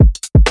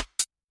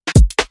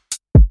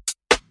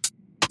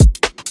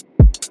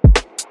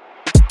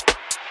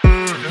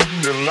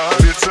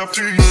life, it's up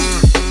to you.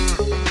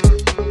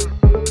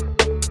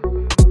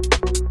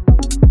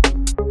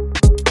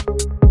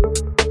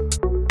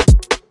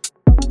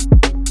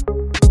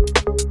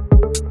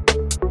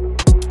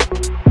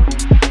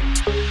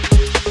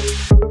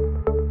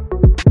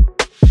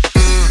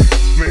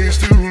 Ways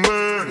to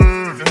learn,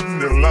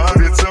 the life,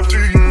 it's up to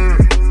you.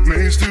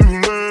 Ways to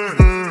learn,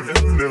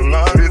 the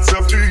life, it's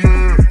up to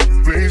you.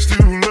 Ways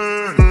to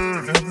learn,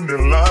 the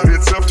life,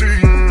 it's up to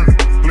you.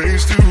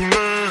 Ways to learn.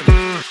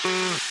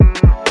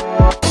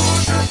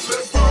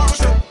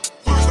 Push it,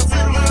 push the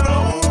feeling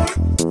on.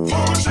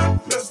 Push it,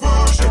 let's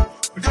push it.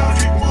 We gotta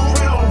keep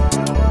moving on.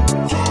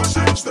 Push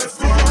it, let's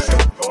push it.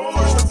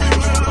 Push the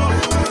feeling on.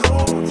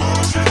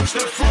 Push it,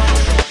 let's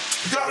push it.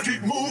 We gotta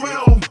keep moving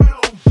on.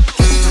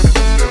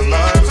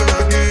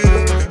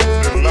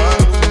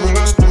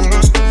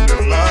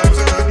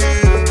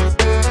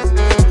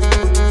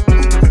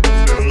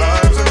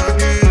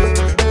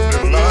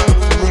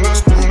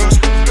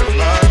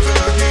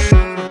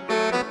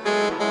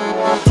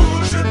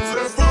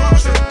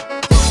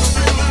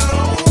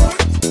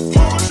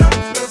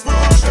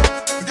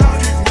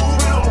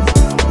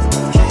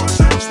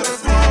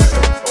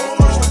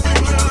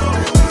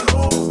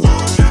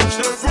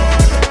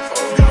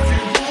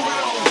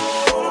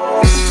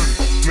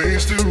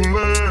 Ways to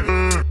learn,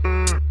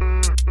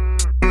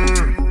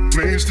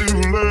 ways to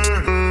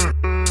learn,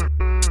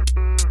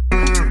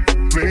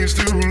 ways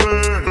to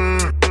learn,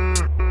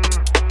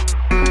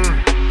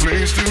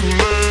 ways to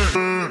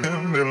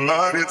learn. The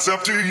light, it's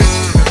up to you.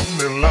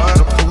 The light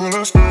will pull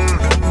us.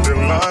 The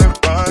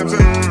lives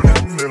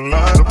again. The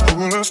light will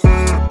pull us.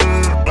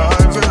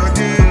 Lives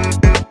again.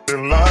 The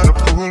light will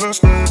pull us.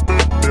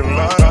 The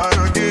light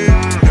again.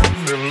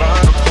 The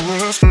light will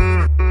pull us.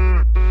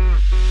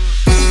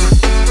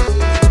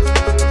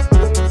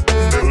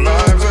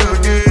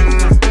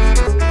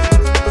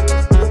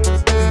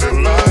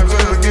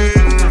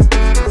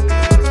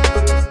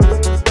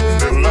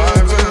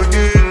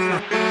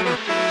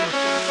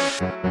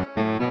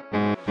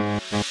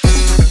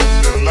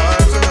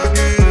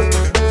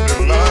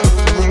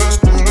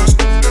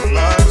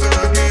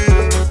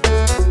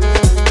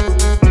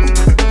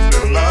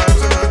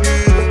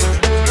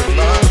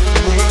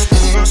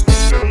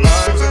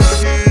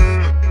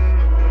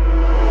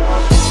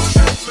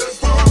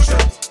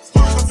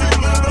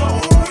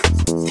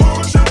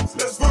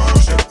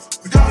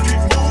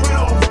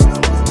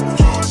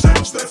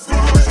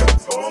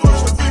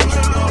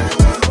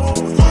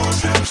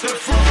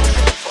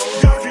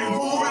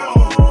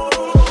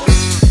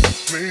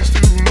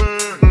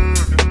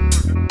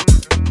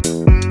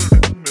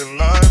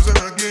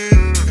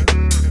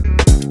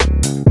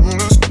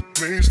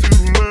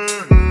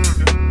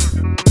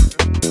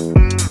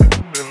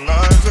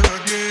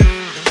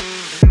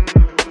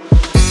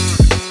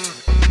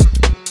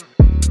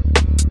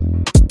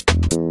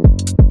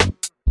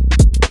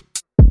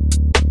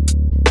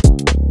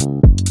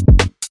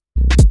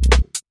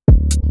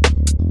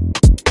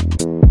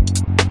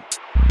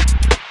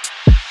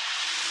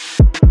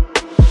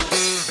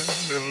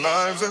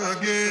 Lives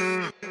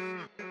again.